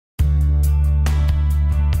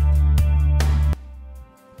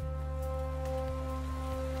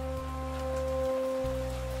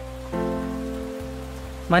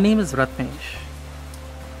My name is Ratnesh.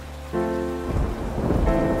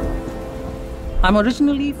 I'm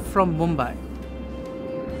originally from Mumbai.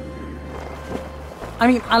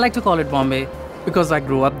 I like to call it Bombay because I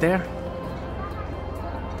grew up there.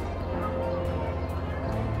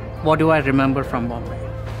 What do I remember from Bombay?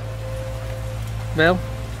 Well,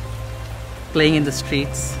 playing in the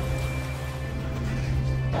streets,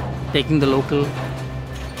 taking the local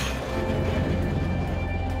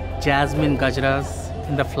jasmine gajras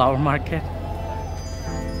in the flower market,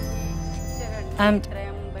 and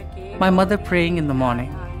my mother praying in the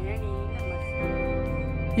morning.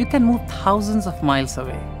 You can move thousands of miles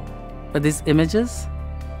away, but these images,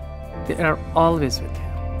 they are always with you.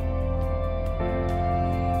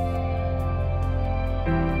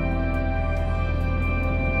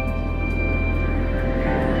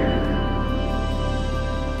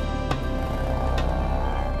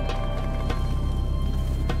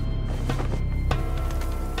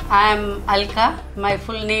 I'm Alka. My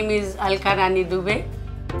full name is Alka Rani Dubey.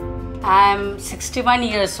 I'm 61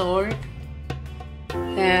 years old.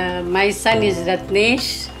 My son is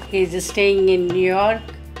Ratnesh. He's staying in New York.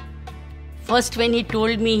 First, when he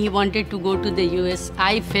told me he wanted to go to the US,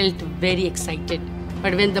 I felt very excited.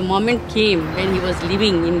 But when the moment came when he was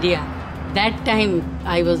leaving India, that time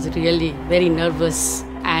I was really very nervous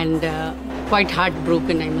and quite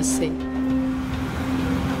heartbroken, I must say.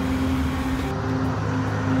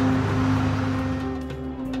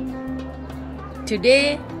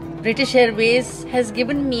 Today, British Airways has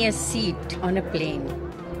given me a seat on a plane.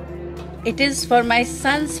 It is for my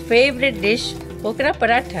son's favorite dish, okra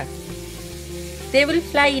paratha. They will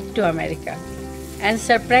fly it to America and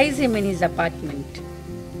surprise him in his apartment.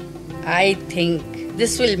 I think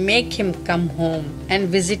this will make him come home and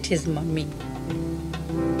visit his mummy.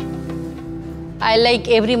 I, like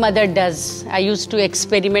every mother does, I used to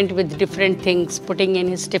experiment with different things, putting in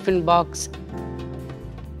his tiffin box.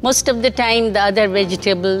 Most of the time, the other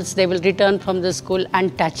vegetables, they will return from the school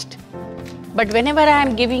untouched. But whenever I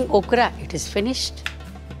am giving okra, it is finished.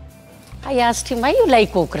 I asked him, why you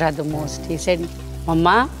like okra the most? He said,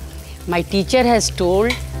 Mama, my teacher has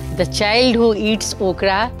told the child who eats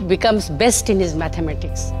okra becomes best in his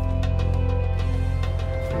mathematics.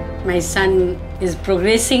 My son is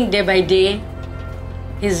progressing day by day.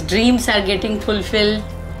 His dreams are getting fulfilled.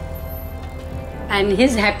 And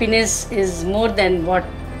his happiness is more than what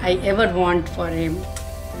I ever want for him.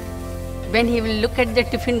 When he will look at the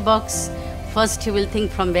tiffin box, first he will think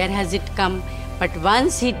from where has it come, but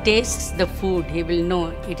once he tastes the food, he will know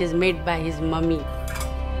it is made by his mummy.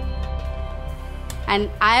 And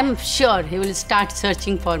I am sure he will start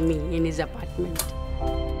searching for me in his apartment.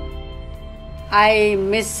 I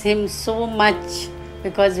miss him so much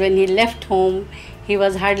because when he left home, he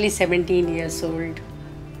was hardly 17 years old.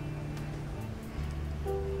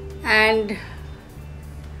 And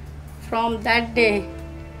from that day,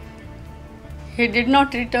 he did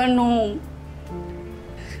not return home.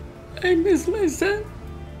 I miss my son.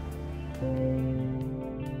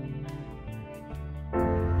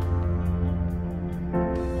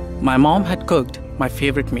 My mom had cooked my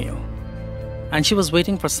favorite meal, and she was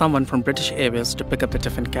waiting for someone from British Airways to pick up the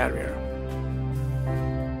tiffin carrier.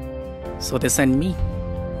 So they sent me.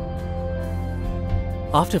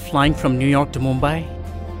 After flying from New York to Mumbai,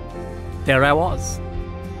 there I was,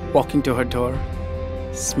 walking to her door,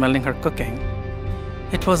 smelling her cooking.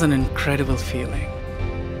 It was an incredible feeling.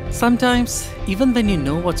 Sometimes, even when you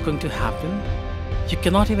know what's going to happen, you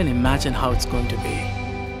cannot even imagine how it's going to be.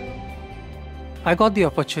 I got the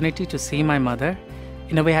opportunity to see my mother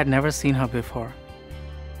in a way I'd never seen her before.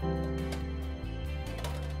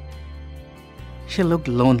 She looked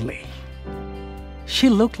lonely. She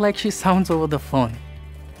looked like she sounds over the phone.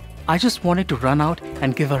 I just wanted to run out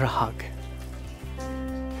and give her a hug.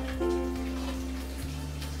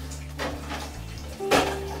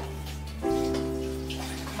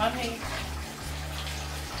 Mommy,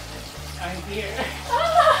 I'm here.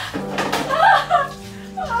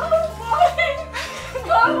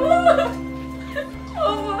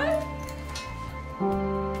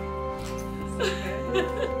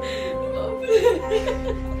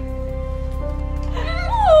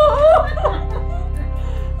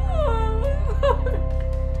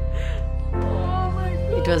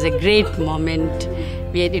 It was a great moment.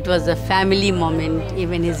 It was a family moment.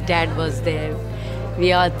 Even his dad was there.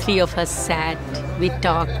 We all three of us sat, we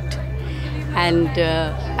talked. And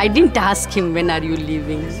I didn't ask him, when are you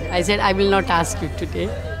leaving? I said, I will not ask you today.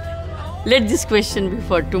 Let this question be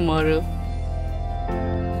for tomorrow.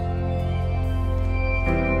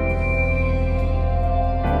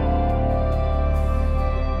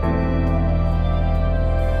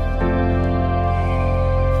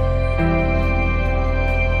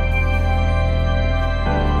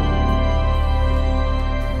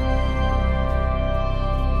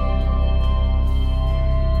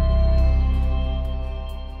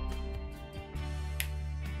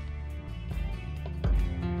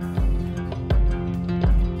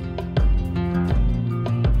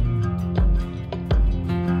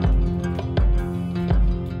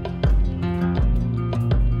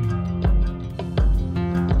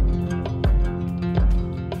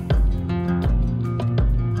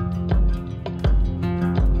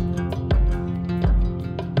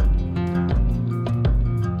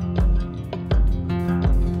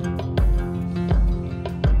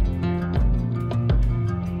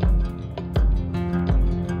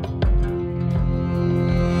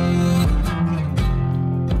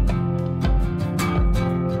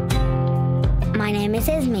 My name is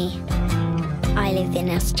Ismi. I live in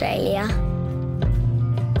Australia.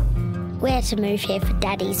 We had to move here for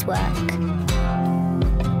Daddy's work.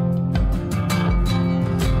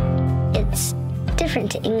 It's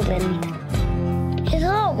different to England. It's a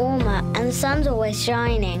lot warmer and the sun's always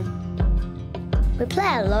shining. We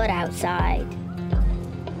play a lot outside.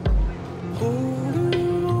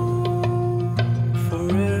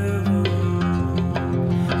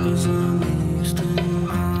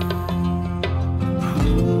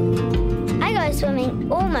 I go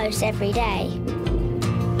swimming almost every day.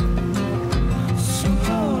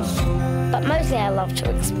 But mostly I love to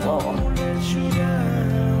explore.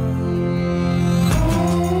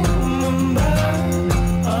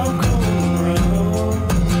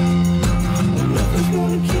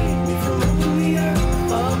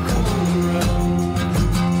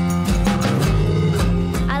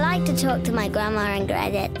 I like to talk to my grandma and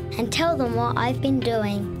granddad and tell them what I've been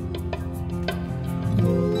doing.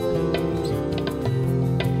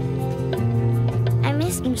 I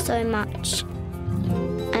miss them so much.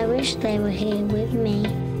 I wish they were here with me.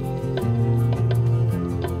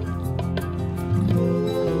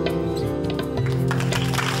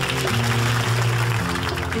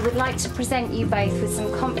 We would like to present you both with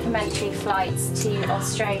some complimentary flights to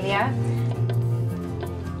Australia.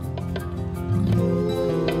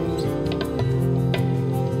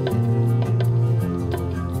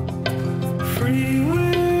 Free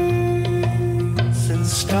winds and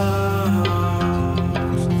stars,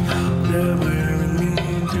 they're wearing me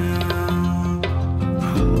down.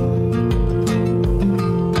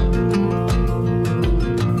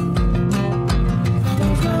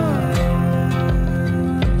 Close my eyes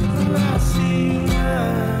and I see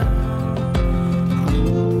now.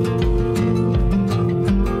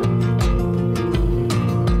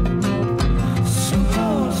 So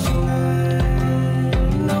close tonight,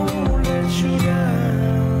 no one let you down.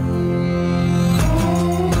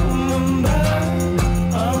 Coming back,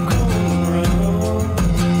 I'm coming around.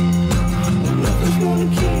 Nothing's gonna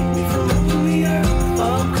keep me from moving me out.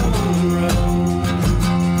 I'm coming around.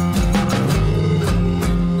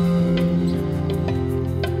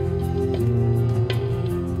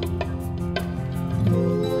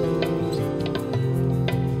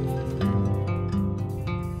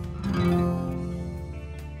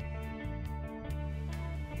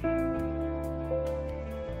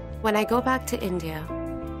 When I go back to India,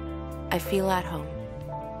 I feel at home.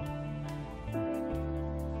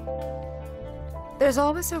 There's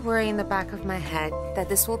always a worry in the back of my head that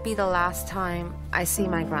this will be the last time I see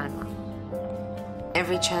my grandma.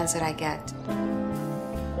 Every chance that I get,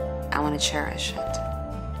 I want to cherish it.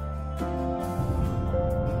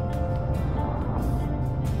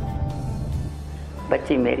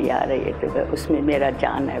 बच्ची मेरी आ रही है तो उसमें मेरा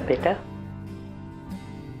जान है बेटा.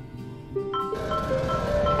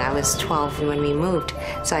 I was 12 when we moved,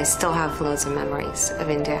 so I still have loads of memories of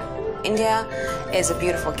India. India is a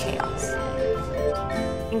beautiful chaos.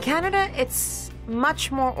 In Canada, it's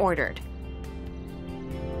much more ordered.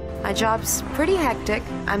 My job's pretty hectic.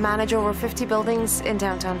 I manage over 50 buildings in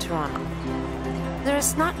downtown Toronto.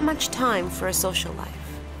 There's not much time for a social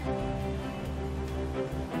life.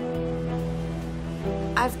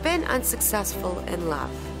 I've been unsuccessful in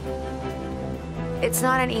love. It's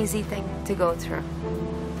not an easy thing to go through.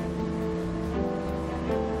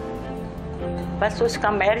 बस उसका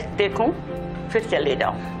marriage देखूं, फिर चले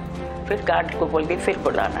जाऊं, फिर guard को बोल के फिर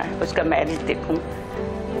बुलाना है, उसका मैरिज देखूं.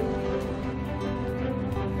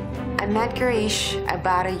 I met Girish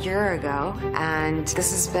about a year ago, and this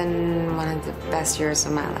has been one of the best years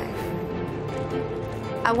of my life.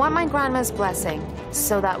 I want my grandma's blessing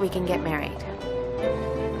so that we can get married.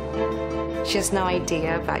 She has no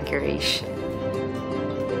idea about Girish.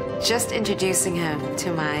 Just introducing him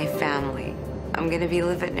to my family, I'm going to be a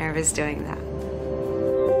little bit nervous doing that.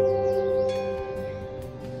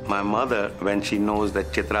 My mother, when she knows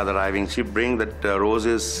that Chitra's arriving, she brings that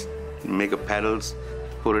roses, make petals,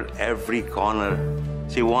 put it every corner.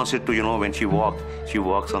 She wants it to, you know, when she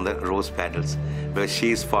walks on the rose petals. Because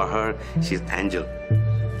she's, for her, she's angel.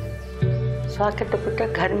 स्वागत तो पुत्र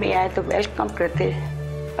घर में आए तो welcome करते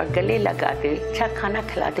और गले लगाते, अच्छा खाना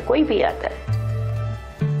खिलाते, कोई भी आता है.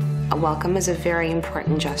 A welcome is a very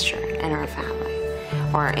important gesture in our family,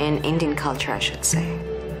 or in Indian culture, I should say.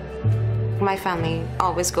 My family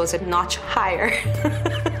always goes a notch higher.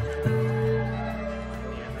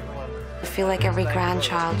 I feel like every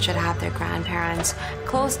grandchild should have their grandparents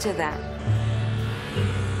close to them.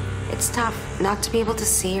 It's tough not to be able to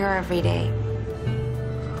see her every day.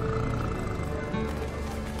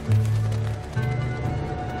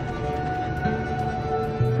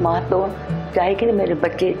 माँ तो चाहेगी कि मेरे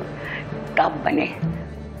बच्चे आप बने,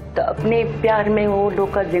 तो अपने प्यार में वो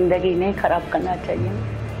लोग का जिंदगी नहीं खराब करना चाहिए,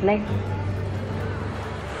 नहीं।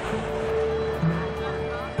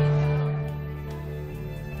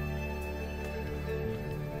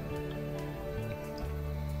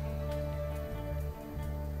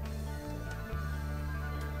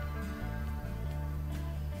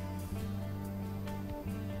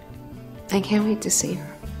 I can't wait to see her.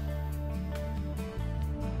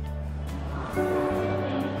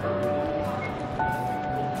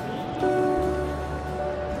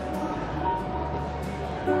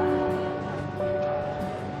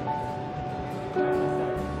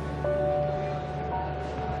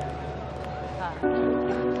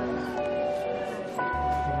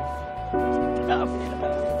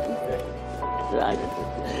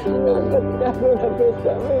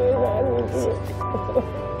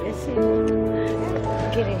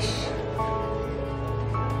 Girish.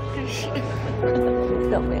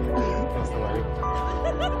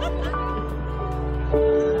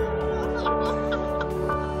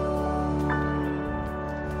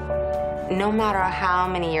 No matter how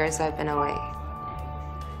many years I've been away,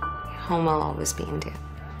 home will always be India.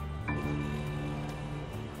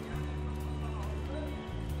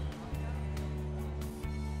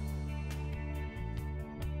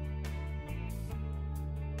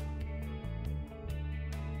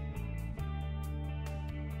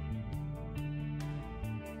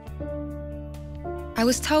 I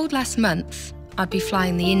was told last month I'd be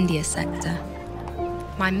flying the India sector.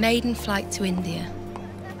 My maiden flight to India.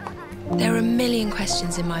 There are a million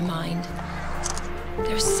questions in my mind.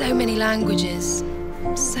 There are so many languages,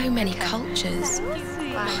 so many cultures.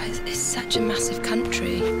 Oh, it's such a massive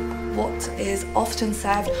country. What is often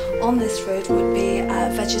served on this road would be a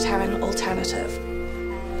vegetarian alternative.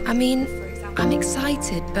 I mean, I'm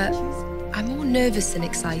excited, but I'm more nervous than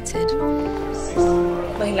excited.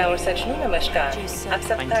 महिला और सज्जनों नमस्कार। आप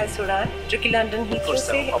सबका इस उड़ान जो कि लंदन हीथ्रो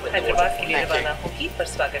से हैदराबाद के लिए रवाना होगी पर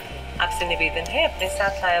स्वागत है। आपसे निवेदन है अपने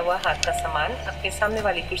साथ लाया हुआ हाथ का सामान अपने सामने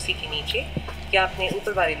वाली कुर्सी के नीचे या अपने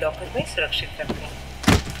ऊपर वाली लॉकर में सुरक्षित रखें।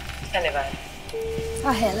 धन्यवाद।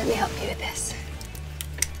 Oh, here, let me help you with this.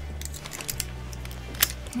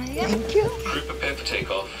 Thank you. Crew prepare for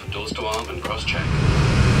takeoff. Doors to arm and cross-check.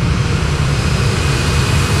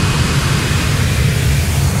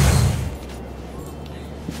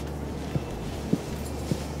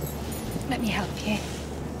 Let me help you.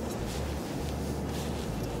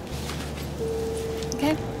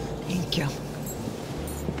 Okay? Thank you.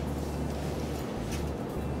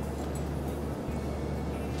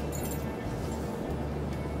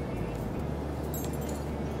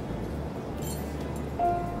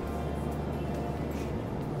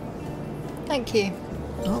 Thank you.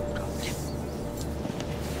 No problem.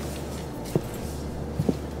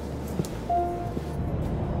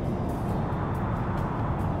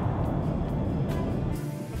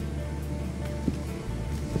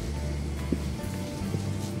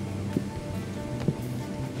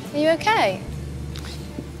 Are you okay?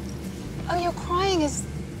 Oh, you're crying. Has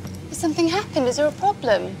something happened? Is there a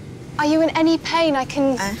problem? Are you in any pain? I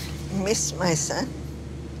Miss my son.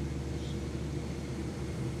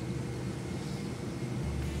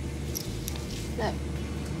 No.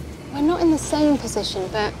 We're not in the same position,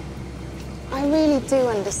 but I really do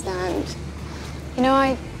understand. You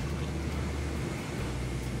know,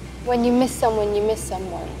 when you miss someone, you miss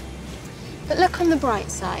someone. But look on the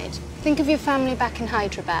bright side. Think of your family back in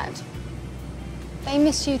Hyderabad. They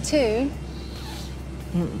miss you too.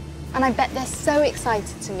 And I bet they're so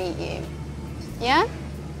excited to meet you. Yeah?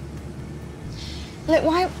 Look,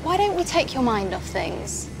 why don't we take your mind off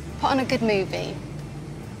things? Put on a good movie.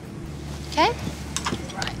 Okay?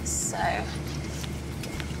 Right, so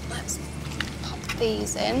let's pop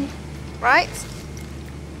these in. Right?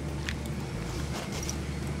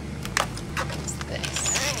 What's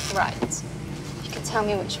this? Right. You can tell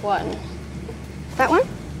me which one. That one?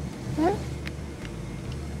 No?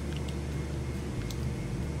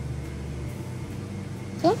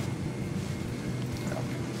 Yeah?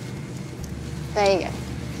 There you go.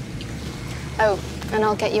 Oh, and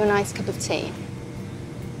I'll get you a nice cup of tea.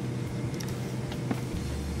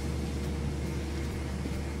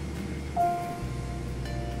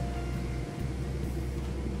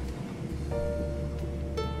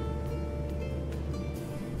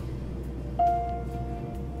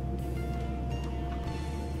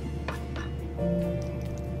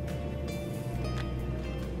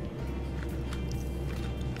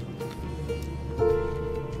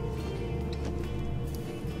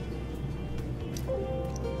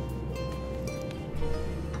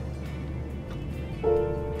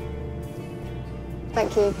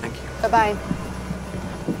 Thank you. Thank you. Bye-bye.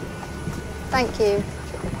 Thank you.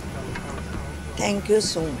 Thank you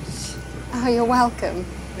so much. Oh, you're welcome.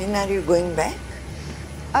 When are you going back?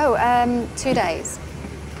 Oh, 2 days.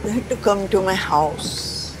 You have to come to my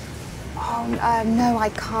house. Oh, no, I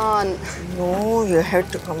can't. No, you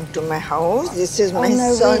have to come to my house. This is my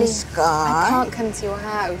no, son's really. car. I can't come to your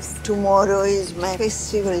house. Tomorrow is my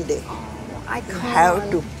festival day. Oh, I can't. You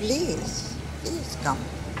have to, please. Please come.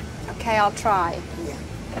 Okay, I'll try. Yeah.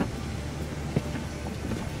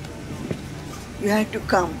 You have to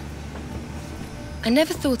come. I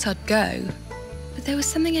never thought I'd go, but there was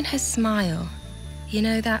something in her smile, you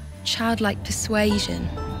know, that childlike persuasion,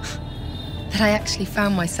 that I actually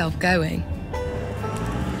found myself going.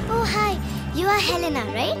 Oh, hi. You are Helena,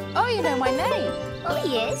 right? Oh, you know my name. Oh,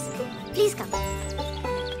 yes. Please come.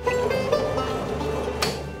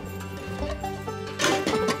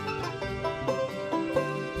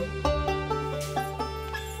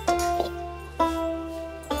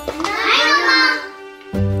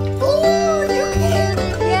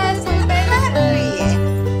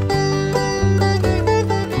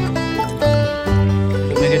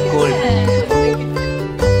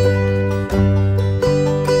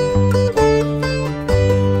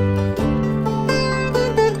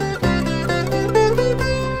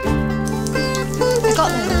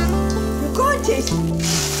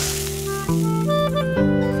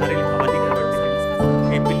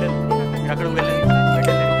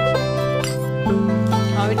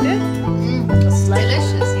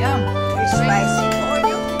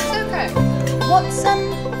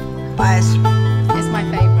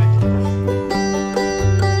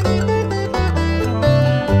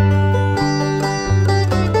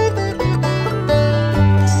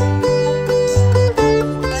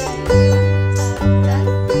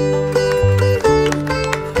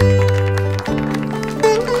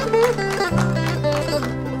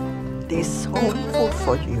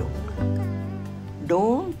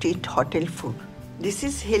 Hotel food. This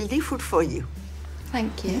is healthy food for you.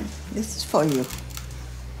 Thank you. This is for you.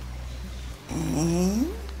 And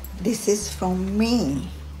this is from me.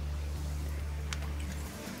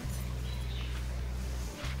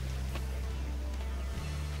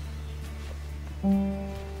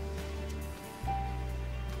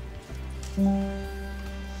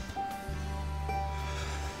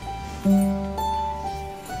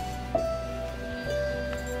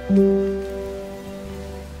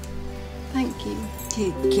 Thank you.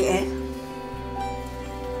 Take care.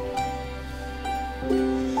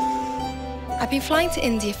 I've been flying to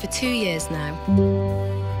India for 2 years now.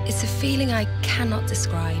 It's a feeling I cannot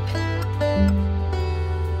describe.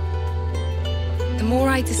 The more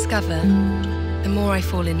I discover, the more I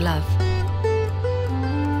fall in love.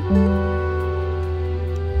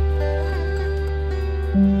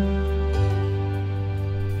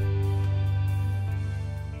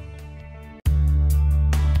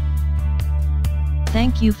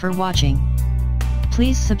 Thank you for watching.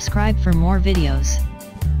 Please subscribe for more videos.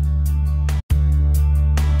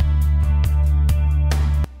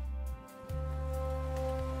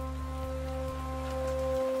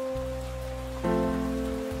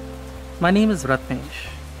 My name is Ratnesh.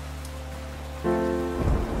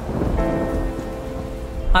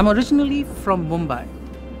 I'm originally from Mumbai.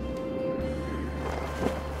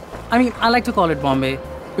 I mean, I like to call it Bombay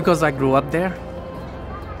because I grew up there.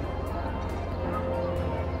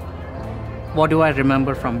 What do I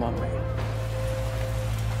remember from Bombay?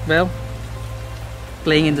 Well,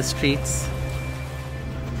 playing in the streets,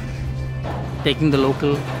 taking the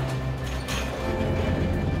local,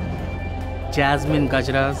 jasmine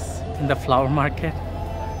gajras in the flower market,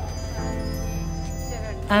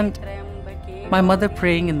 and my mother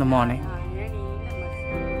praying in the morning.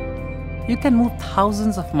 You can move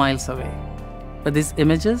thousands of miles away, but these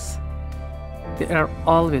images, they are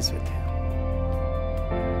always with you.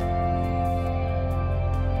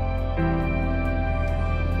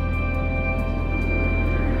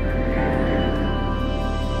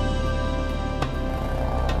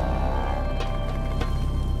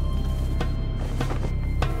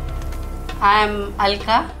 I am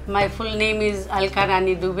Alka. My full name is Alka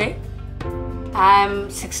Rani Dubey. I am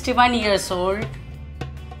 61 years old.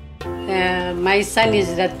 My son is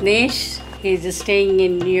Ratnesh. He is staying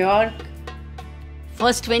in New York.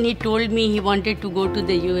 First, when he told me he wanted to go to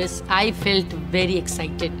the US, I felt very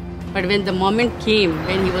excited. But when the moment came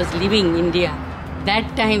when he was leaving India,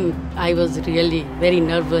 that time I was really very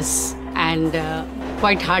nervous and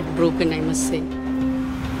quite heartbroken, I must say.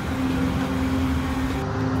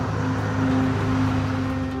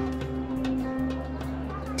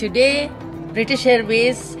 Today, British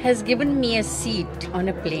Airways has given me a seat on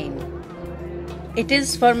a plane. It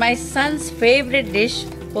is for my son's favorite dish,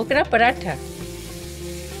 okra paratha.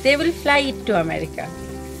 They will fly it to America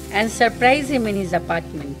and surprise him in his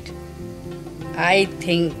apartment. I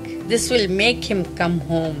think this will make him come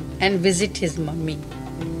home and visit his mummy.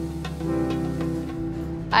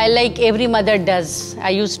 I, like every mother does, I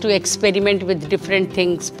used to experiment with different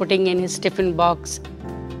things, putting in his tiffin box.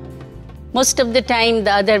 Most of the time,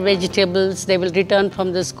 the other vegetables, they will return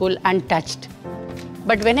from the school untouched.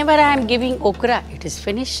 But whenever I am giving okra, it is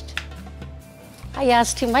finished. I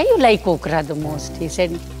asked him, why you like okra the most? He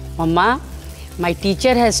said, Mama, my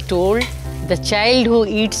teacher has told the child who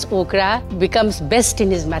eats okra becomes best in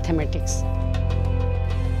his mathematics.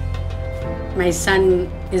 My son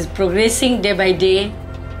is progressing day by day.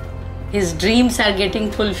 His dreams are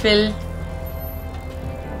getting fulfilled.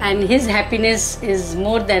 And his happiness is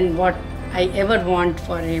more than what I ever want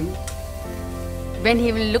for him. When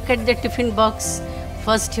he will look at the tiffin box,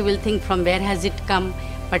 first he will think from where has it come.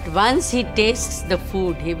 But once he tastes the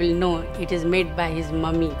food, he will know it is made by his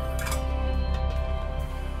mummy.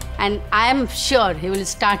 And I am sure he will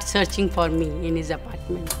start searching for me in his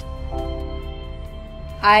apartment.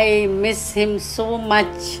 I miss him so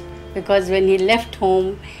much because when he left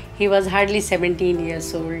home, he was hardly 17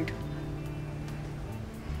 years old.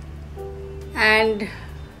 And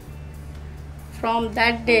from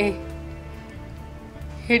that day,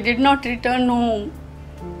 he did not return home.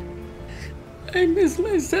 I miss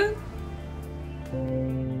my son.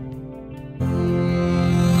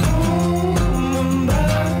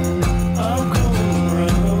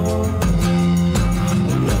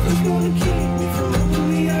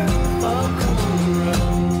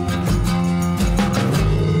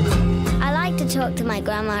 I like to talk to my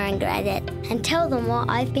grandma and granddad and tell them what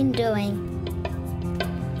I've been doing.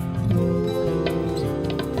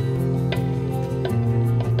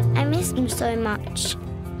 I miss them so much.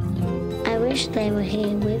 I wish they were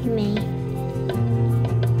here with me.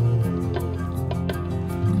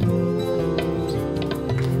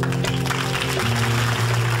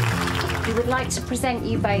 We would like to present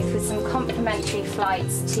you both with some complimentary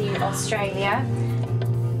flights to Australia.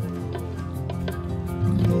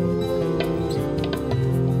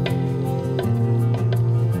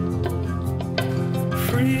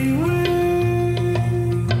 Free winds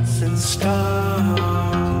and stars,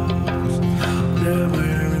 they're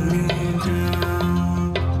wearing me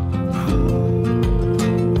down.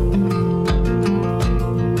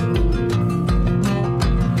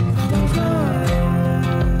 Close my eyes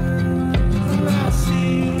and I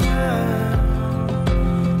see now.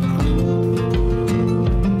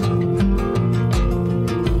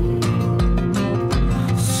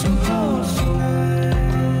 So close tonight,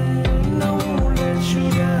 and I won't let you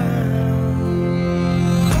down.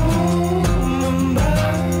 Coming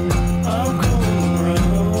back, I'm coming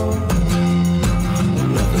around.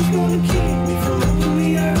 Nothing's gonna keep me from letting me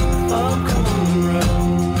out. I'm coming around.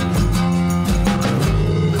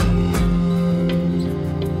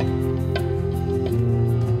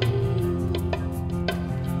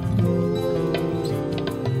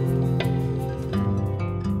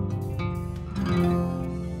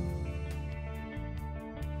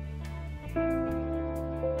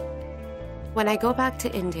 When I go back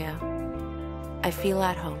to India, I feel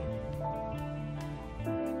at home.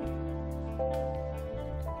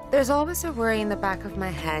 There's always a worry in the back of my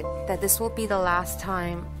head that this will be the last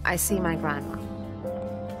time I see my grandma.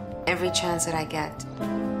 Every chance that I get,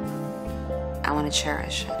 I want to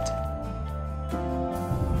cherish it.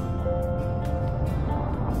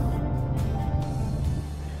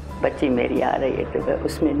 बच्ची मेरी आ रही है तो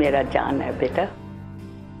उसमें मेरा जान है बेटा.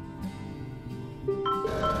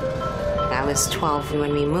 I was 12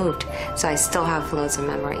 when we moved, so I still have loads of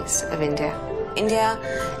memories of India. India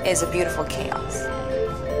is a beautiful chaos.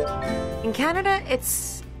 In Canada,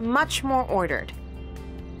 it's much more ordered.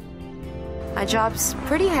 My job's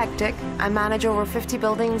pretty hectic. I manage over 50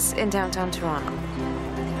 buildings in downtown Toronto.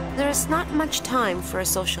 There's not much time for a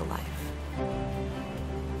social life.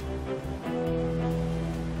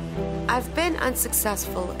 I've been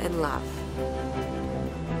unsuccessful in love.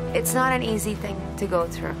 It's not an easy thing to go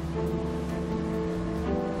through.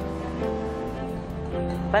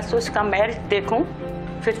 बस उसका marriage देखूं,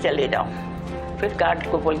 फिर चले जाऊं. फिर guard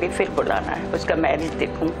को बोल के फिर बुलाना है. उसका मैरिज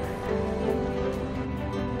देखूं.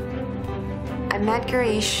 I met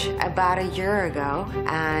Girish about a year ago,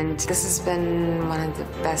 and this has been one of the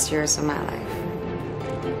best years of my life.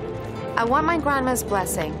 I want my grandma's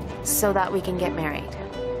blessing so that we can get married.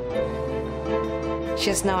 She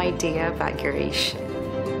has no idea about Girish.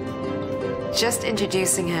 Just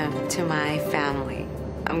introducing him to my family.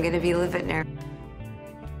 I'm gonna be living there.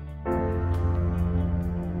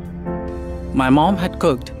 My mom had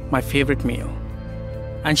cooked my favorite meal,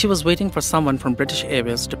 and she was waiting for someone from British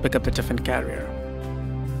Airways to pick up the tiffin carrier.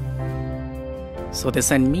 So they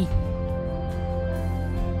sent me.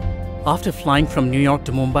 After flying from New York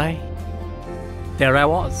to Mumbai, there I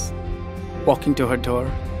was, walking to her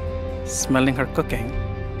door, smelling her cooking.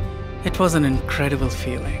 It was an incredible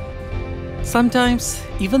feeling. Sometimes,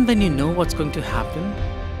 even when you know what's going to happen,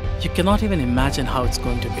 you cannot even imagine how it's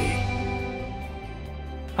going to be.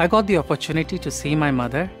 I got the opportunity to see my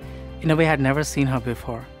mother in a way I'd never seen her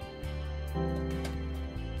before.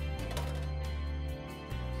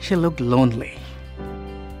 She looked lonely.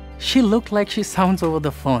 She looked like she sounds over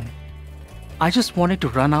the phone. I just wanted to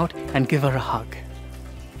run out and give her a hug.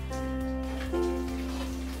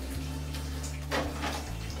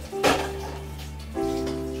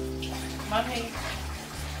 Mommy,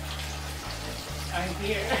 I'm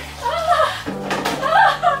here.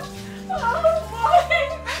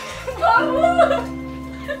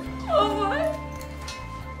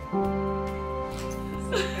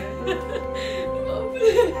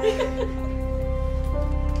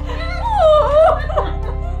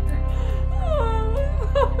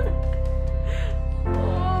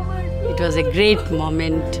 It was a great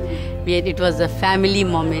moment. It was a family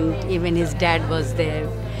moment. Even his dad was there.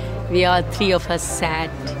 We all three of us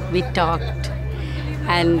sat, we talked,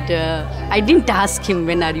 and I didn't ask him,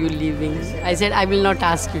 when are you leaving? I said, I will not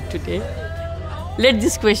ask you today. Let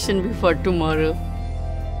this question be for tomorrow.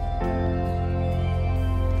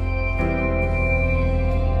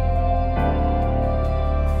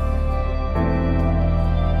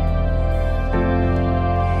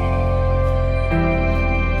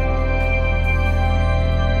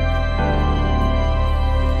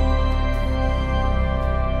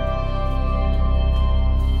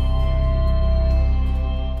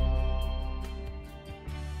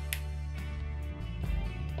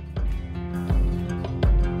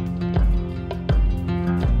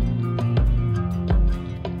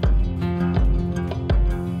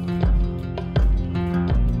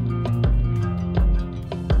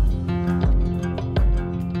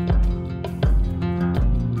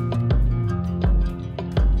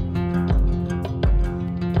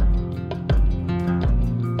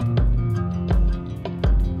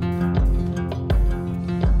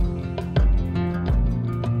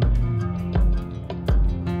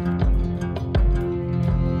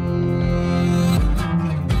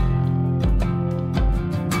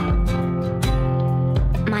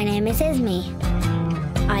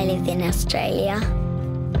 I live in Australia.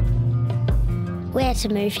 We had to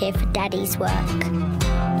move here for Daddy's work.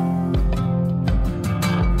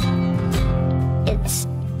 It's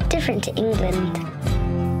different to England.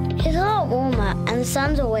 It's a lot warmer and the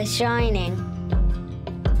sun's always shining.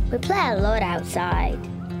 We play a lot outside.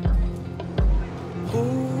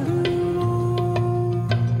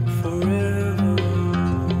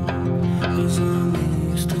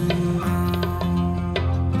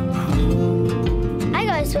 I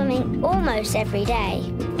go swimming almost every day.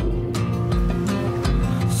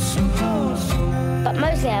 But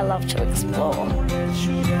mostly I love to explore.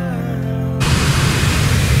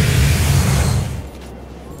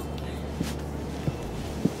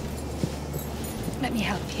 Let me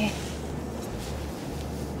help you.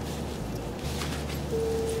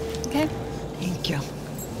 Okay? Thank you.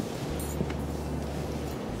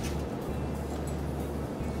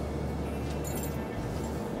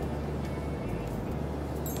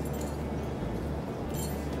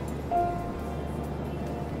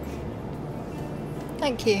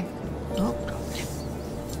 Thank you. No problem.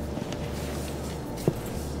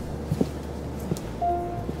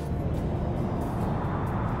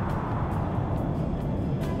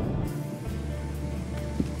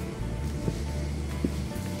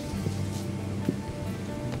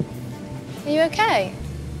 Are you okay?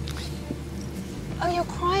 Oh, you're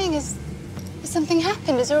crying. Has something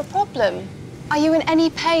happened? Is there a problem? Are you in any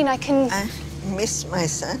pain? I miss my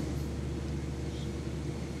son.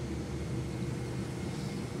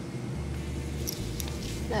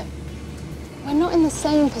 Look, we're not in the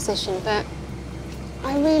same position, but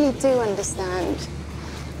I really do understand.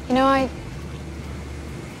 You know,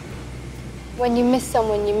 when you miss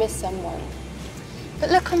someone, you miss someone.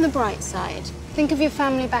 But look on the bright side. Think of your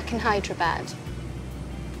family back in Hyderabad.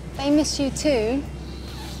 They miss you too.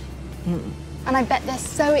 And I bet they're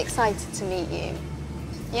so excited to meet you.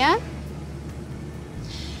 Yeah?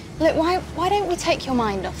 Look, why don't we take your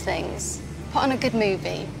mind off things? Put on a good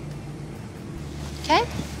movie. Okay?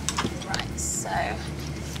 Right, so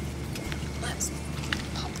let's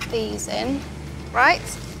pop these in. Right?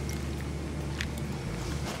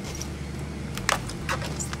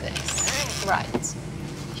 What's this? Right.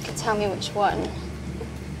 You can tell me which one.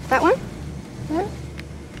 That one? No?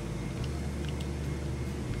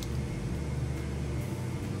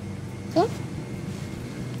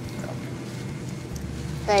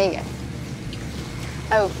 There you go.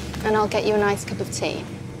 Oh, and I'll get you a nice cup of tea.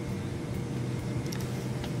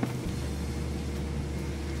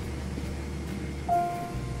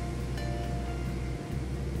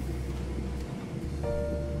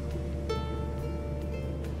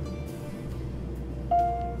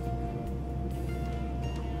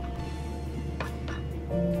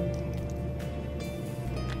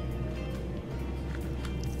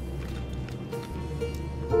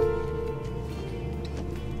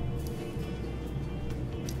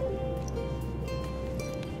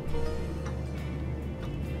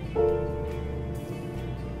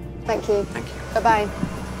 Thank you. Thank you. Bye-bye.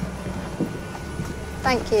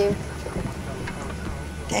 Thank you.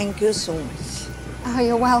 Thank you so much. Oh,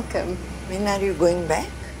 you're welcome. When are you going back?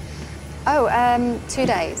 Oh, 2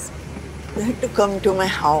 days. You have to come to my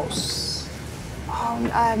house. Oh,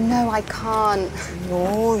 no, I can't.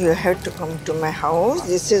 No, you have to come to my house.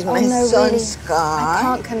 This is my no, son's really. car. I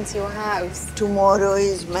can't come to your house. Tomorrow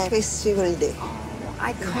is my festival day. Oh,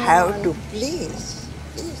 I can't. You have to, please.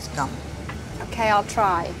 Please come. Okay, I'll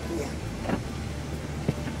try. Yeah.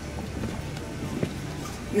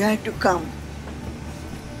 You have to come.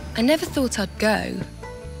 I never thought I'd go,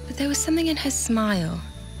 but there was something in her smile,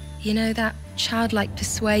 you know, that childlike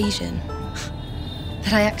persuasion,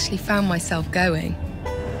 that I actually found myself going.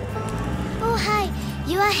 Oh, hi.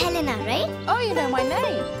 You are Helena, right? Oh, you know my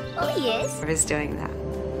name. Oh, yes. I was doing that.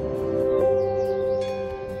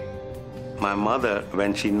 My mother,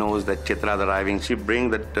 when she knows that Chitra's arriving, she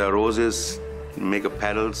brings that roses, make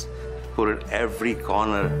petals, put it every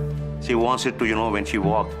corner. She wants it to, you know, when she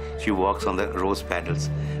walks on the rose petals.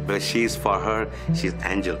 Because she's, for her, she's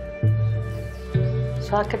angel.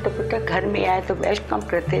 स्वागत पुत्र घर में आए तो welcome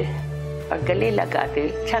करते और गले लगाते,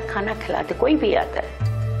 अच्छा खाना खिलाते, कोई भी आता है.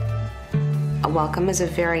 A welcome is a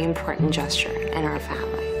very important gesture in our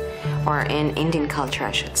family, or in Indian culture,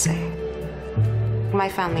 I should say. My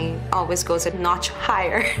family always goes a notch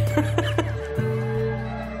higher.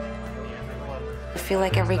 I feel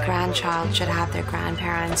like every grandchild should have their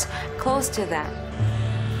grandparents close to them.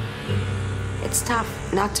 It's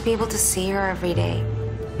tough not to be able to see her every day.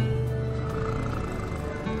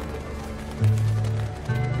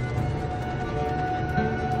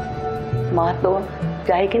 माँ तो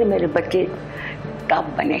चाहेगी ना मेरे बच्चे top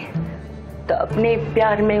बने, तो अपने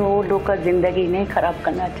प्यार में वो लोग का जिंदगी नहीं खराब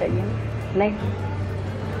करना चाहिए, नहीं.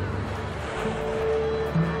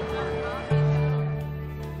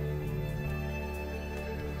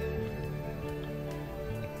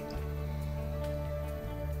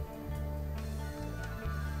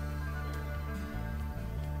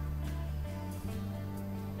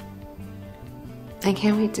 I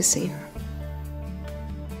can't wait to see her.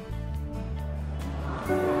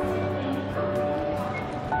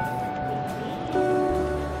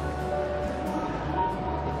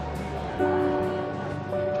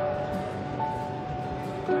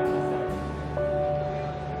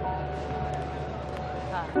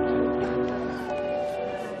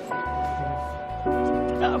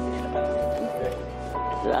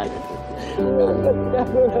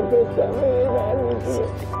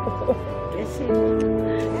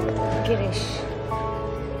 Girish.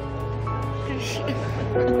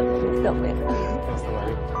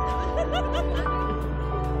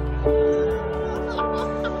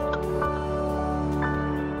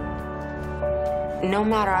 No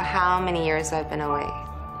matter how many years I've been away,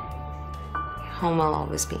 home will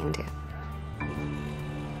always be India.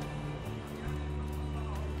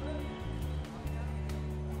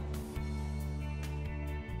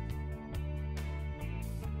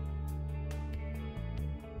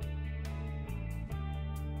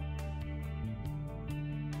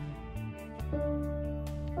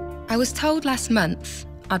 I was told last month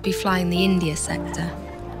I'd be flying the India sector.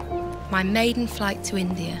 My maiden flight to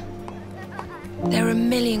India. There are a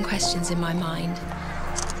million questions in my mind.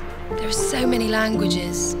 There are so many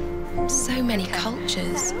languages, so many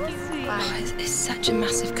cultures. Oh, it's such a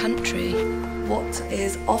massive country. What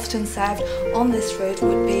is often served on this route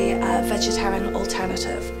would be a vegetarian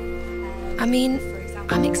alternative. I mean,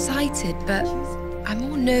 I'm excited, but I'm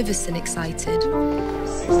more nervous than excited.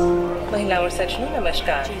 महिला और सज्जनों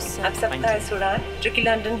नमस्कार. आप सबका इस उड़ान जो कि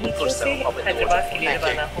लंदन हीथ्रो से हैदराबाद के लिए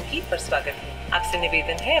रवाना होगी पर स्वागत है. आपसे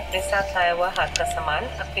निवेदन है अपने साथ लाया हुआ हाथ का सामान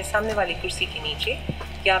अपने सामने वाली कुर्सी के नीचे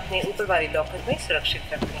या अपने ऊपर वाली लॉकर में सुरक्षित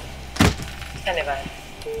रखें. धन्यवाद.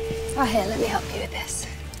 Oh, here, let me help you with this.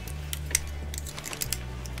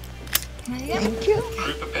 Thank you.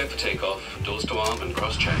 Crew prepare for takeoff. Doors to arm and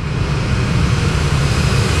cross-check.